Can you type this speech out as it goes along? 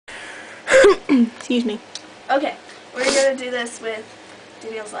Excuse me. Okay, we're gonna do this with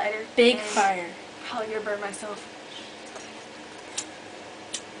Daniel's lighter. Big and fire. Probably gonna burn myself.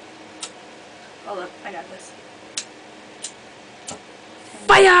 Hold up, I got this.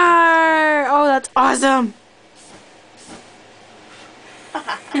 Fire! Oh, that's awesome.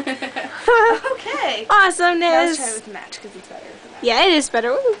 Okay. Awesomeness. Now let's try it with the match because it's better with the match. Yeah, it is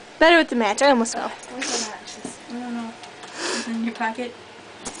better. Ooh, better with the match. I almost fell. Where's the matches? I don't know. Is it in your pocket?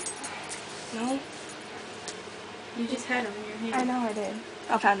 No? You just had them in your I hand. know I did.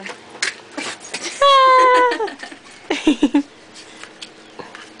 I found them.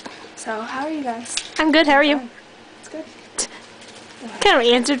 So, how are you guys? I'm good. How are you? It's good. Kind of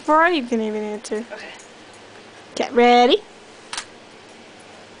answered for you. You can even answer. Okay. Get ready.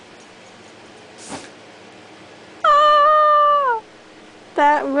 Ah,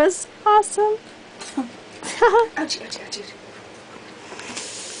 that was awesome. Ouchie, ouchie, ouchie.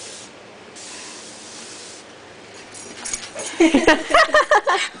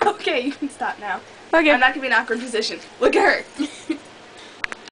 Okay, you can stop now. Okay. I'm not gonna be in an awkward position. Look at her.